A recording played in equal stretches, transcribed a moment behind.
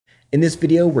In this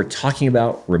video, we're talking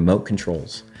about remote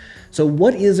controls. So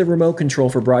what is a remote control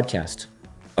for broadcast?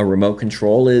 A remote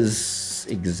control is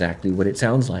exactly what it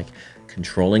sounds like,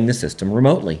 controlling the system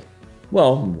remotely.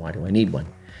 Well, why do I need one?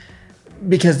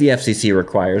 Because the FCC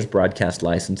requires broadcast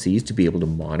licensees to be able to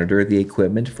monitor the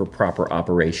equipment for proper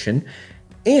operation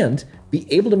and be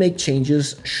able to make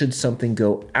changes should something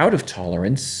go out of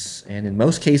tolerance, and in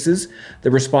most cases,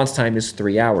 the response time is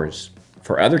 3 hours.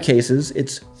 For other cases,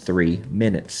 it's 3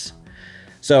 minutes.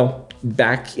 So,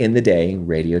 back in the day,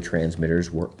 radio transmitters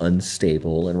were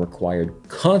unstable and required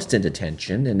constant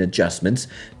attention and adjustments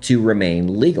to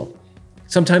remain legal.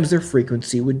 Sometimes their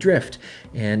frequency would drift,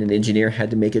 and an engineer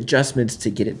had to make adjustments to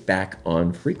get it back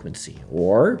on frequency.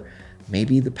 Or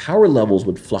maybe the power levels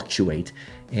would fluctuate,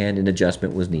 and an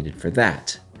adjustment was needed for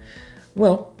that.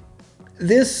 Well,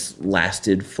 this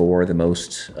lasted for the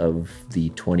most of the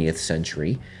 20th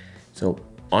century. So,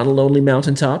 on a lonely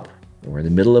mountaintop, or in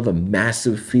the middle of a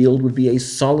massive field would be a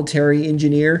solitary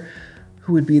engineer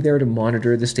who would be there to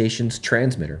monitor the station's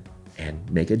transmitter and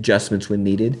make adjustments when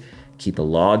needed, keep a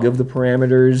log of the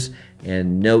parameters,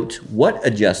 and note what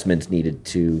adjustments needed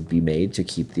to be made to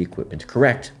keep the equipment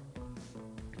correct.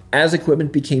 As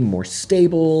equipment became more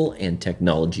stable and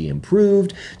technology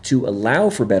improved to allow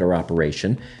for better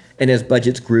operation, and as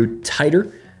budgets grew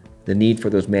tighter, the need for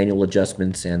those manual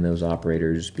adjustments and those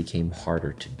operators became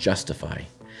harder to justify.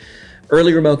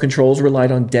 Early remote controls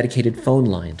relied on dedicated phone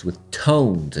lines with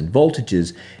tones and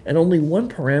voltages, and only one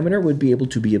parameter would be able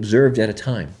to be observed at a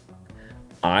time.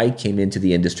 I came into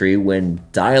the industry when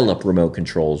dial-up remote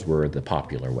controls were the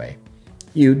popular way.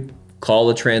 You'd call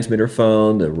the transmitter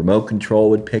phone, the remote control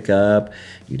would pick up,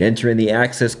 you'd enter in the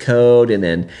access code, and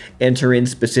then enter in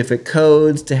specific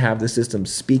codes to have the system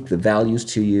speak the values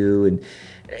to you, and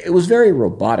it was very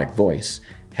robotic voice.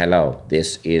 Hello,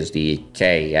 this is the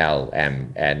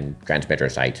KLMN transmitter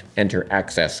site. Enter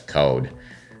access code.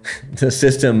 The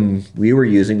system we were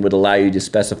using would allow you to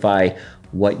specify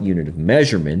what unit of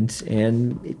measurement,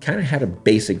 and it kind of had a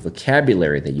basic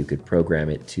vocabulary that you could program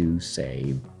it to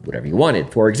say whatever you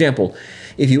wanted. For example,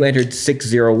 if you entered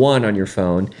 601 on your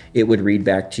phone, it would read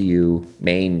back to you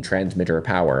main transmitter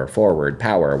power, forward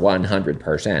power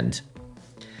 100%.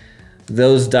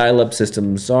 Those dial-up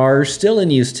systems are still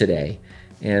in use today,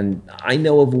 and I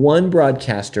know of one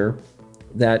broadcaster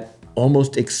that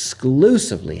almost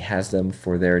exclusively has them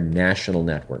for their national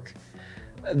network.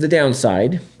 The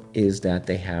downside is that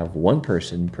they have one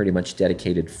person pretty much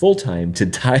dedicated full-time to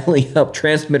dialing up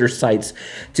transmitter sites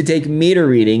to take meter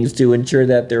readings to ensure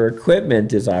that their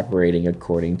equipment is operating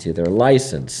according to their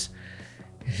license.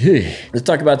 Let's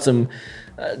talk about some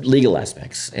legal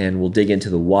aspects, and we'll dig into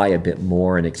the why a bit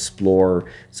more and explore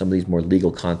some of these more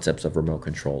legal concepts of remote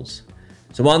controls.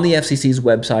 So on the FCC's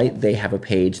website, they have a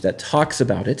page that talks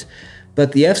about it,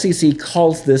 but the FCC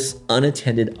calls this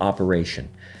unattended operation.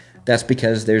 That's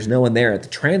because there's no one there at the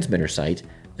transmitter site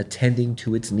attending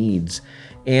to its needs.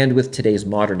 And with today's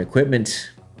modern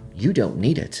equipment, you don't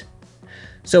need it.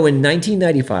 So in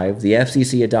 1995, the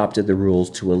FCC adopted the rules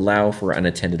to allow for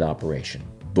unattended operation.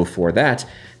 Before that,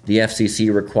 the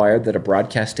FCC required that a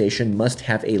broadcast station must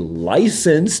have a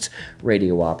licensed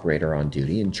radio operator on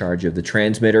duty in charge of the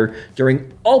transmitter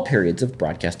during all periods of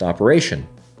broadcast operation.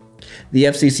 The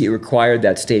FCC required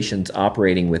that stations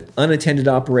operating with unattended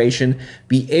operation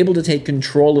be able to take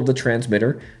control of the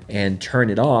transmitter and turn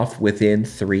it off within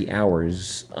 3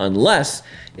 hours, unless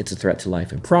it's a threat to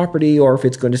life and property, or if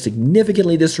it's going to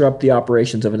significantly disrupt the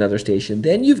operations of another station,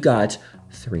 then you've got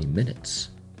 3 minutes.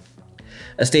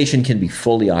 A station can be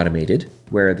fully automated,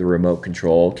 where the remote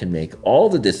control can make all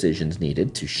the decisions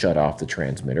needed to shut off the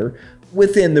transmitter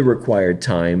within the required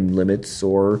time limits,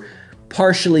 or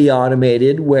partially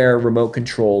automated, where remote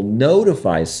control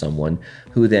notifies someone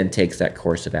who then takes that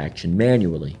course of action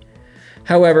manually.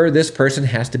 However, this person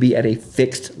has to be at a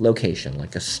fixed location,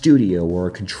 like a studio or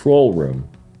a control room.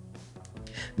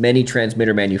 Many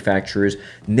transmitter manufacturers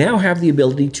now have the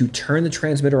ability to turn the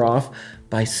transmitter off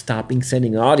by stopping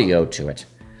sending audio to it.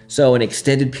 So an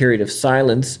extended period of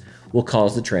silence will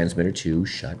cause the transmitter to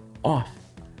shut off.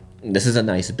 This is a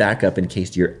nice backup in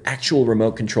case your actual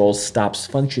remote control stops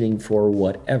functioning for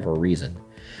whatever reason.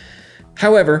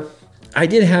 However, I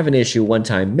did have an issue one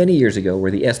time many years ago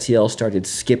where the STL started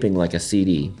skipping like a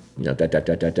CD, and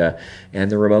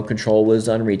the remote control was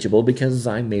unreachable because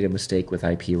I made a mistake with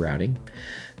IP routing.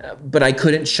 But I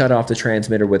couldn't shut off the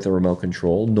transmitter with the remote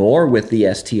control, nor with the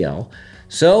STL,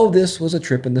 so this was a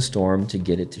trip in the storm to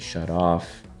get it to shut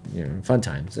off. Fun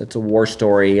times. That's a war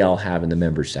story I'll have in the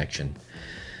members section.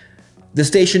 The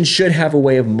station should have a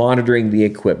way of monitoring the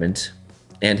equipment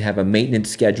and have a maintenance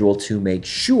schedule to make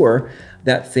sure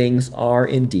that things are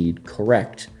indeed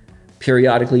correct,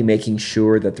 periodically making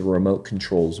sure that the remote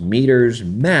control's meters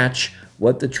match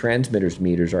what the transmitter's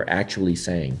meters are actually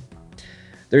saying.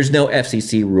 There's no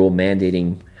FCC rule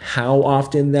mandating how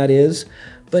often that is,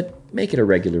 but make it a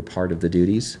regular part of the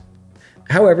duties.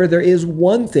 However, there is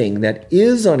one thing that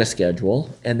is on a schedule,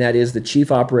 and that is the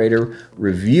chief operator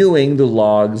reviewing the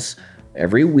logs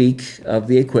every week of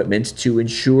the equipment to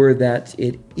ensure that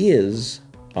it is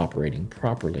operating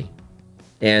properly.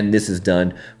 And this is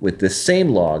done with the same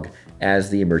log as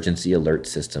the emergency alert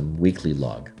system weekly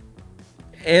log.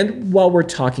 And while we're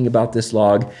talking about this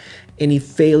log, any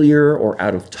failure or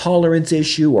out of tolerance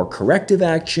issue or corrective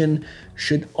action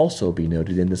should also be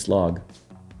noted in this log.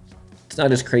 It's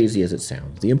not as crazy as it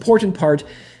sounds. The important part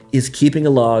is keeping a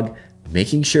log,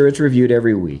 making sure it's reviewed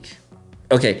every week.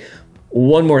 Okay,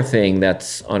 one more thing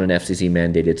that's on an FCC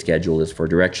mandated schedule is for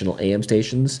directional AM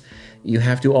stations. You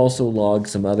have to also log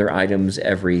some other items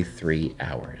every 3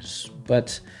 hours.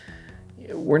 But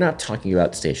we're not talking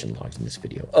about station logs in this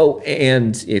video. Oh,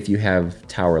 and if you have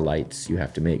tower lights, you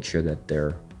have to make sure that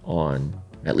they're on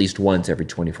at least once every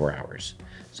 24 hours.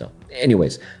 So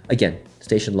anyways, again,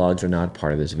 station logs are not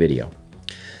part of this video.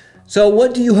 So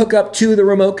what do you hook up to the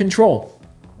remote control?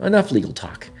 Enough legal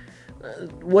talk.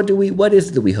 What is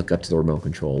it that we hook up to the remote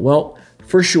control? Well,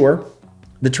 for sure,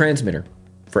 the transmitter.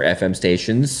 For FM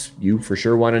stations, you for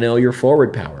sure want to know your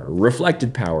forward power,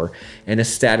 reflected power, and a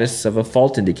status of a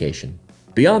fault indication.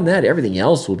 Beyond that, everything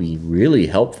else will be really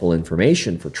helpful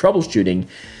information for troubleshooting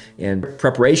and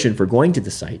preparation for going to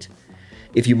the site.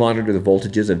 If you monitor the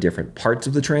voltages of different parts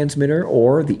of the transmitter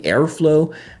or the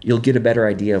airflow, you'll get a better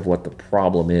idea of what the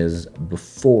problem is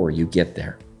before you get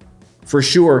there. For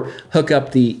sure, hook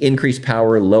up the increased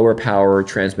power, lower power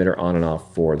transmitter on and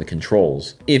off for the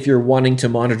controls. If you're wanting to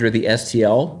monitor the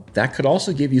STL, that could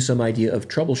also give you some idea of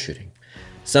troubleshooting.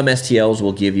 Some STLs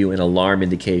will give you an alarm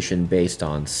indication based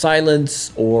on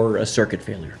silence or a circuit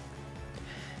failure.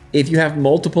 If you have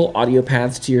multiple audio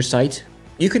paths to your site,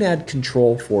 you can add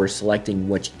control for selecting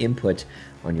which input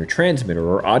on your transmitter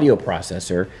or audio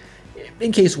processor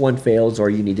in case one fails or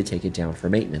you need to take it down for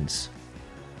maintenance.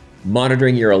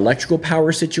 Monitoring your electrical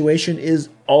power situation is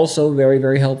also very,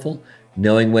 very helpful.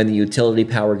 Knowing when the utility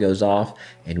power goes off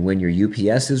and when your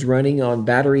UPS is running on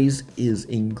batteries is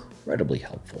incredibly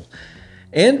helpful.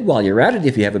 And while you're at it,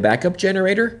 if you have a backup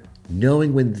generator,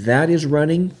 knowing when that is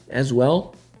running as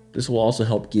well, this will also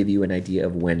help give you an idea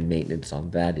of when maintenance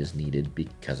on that is needed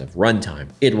because of runtime.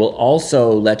 It will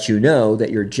also let you know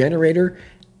that your generator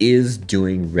is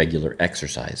doing regular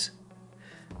exercise.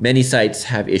 Many sites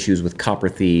have issues with copper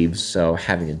thieves, so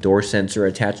having a door sensor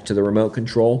attached to the remote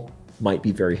control might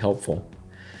be very helpful.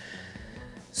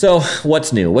 So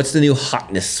what's new? What's the new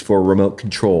hotness for remote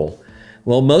control?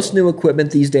 Well, most new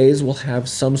equipment these days will have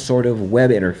some sort of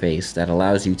web interface that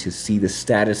allows you to see the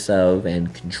status of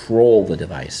and control the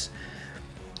device.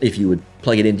 If you would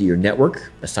plug it into your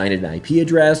network, assign it an IP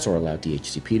address or allow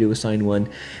DHCP to assign one,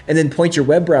 and then point your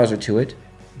web browser to it,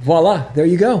 voila, there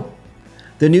you go.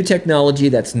 The new technology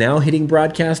that's now hitting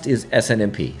broadcast is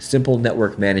SNMP, Simple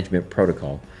Network Management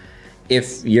Protocol.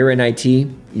 If you're in IT,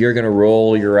 you're going to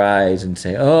roll your eyes and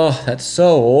say, oh, that's so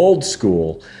old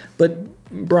school. But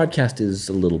broadcast is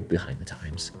a little behind the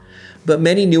times. But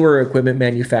many newer equipment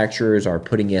manufacturers are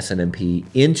putting SNMP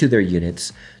into their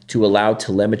units to allow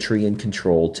telemetry and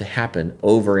control to happen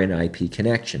over an IP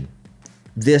connection.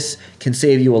 This can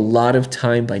save you a lot of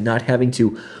time by not having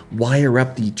to wire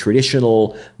up the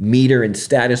traditional meter and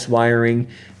status wiring.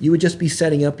 You would just be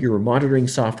setting up your monitoring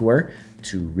software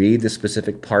to read the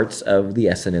specific parts of the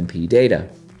SNMP data.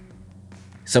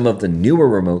 Some of the newer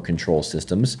remote control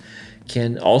systems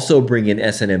can also bring in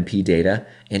SNMP data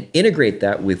and integrate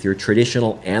that with your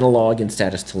traditional analog and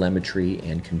status telemetry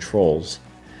and controls.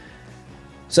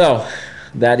 So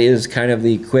that is kind of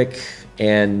the quick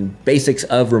and basics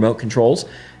of remote controls.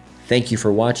 Thank you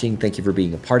for watching. Thank you for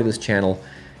being a part of this channel.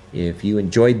 If you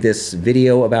enjoyed this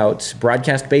video about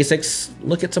broadcast basics,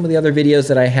 look at some of the other videos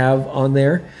that I have on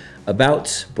there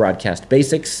about broadcast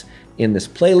basics in this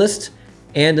playlist.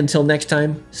 And until next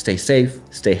time, stay safe,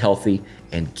 stay healthy,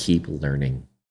 and keep learning.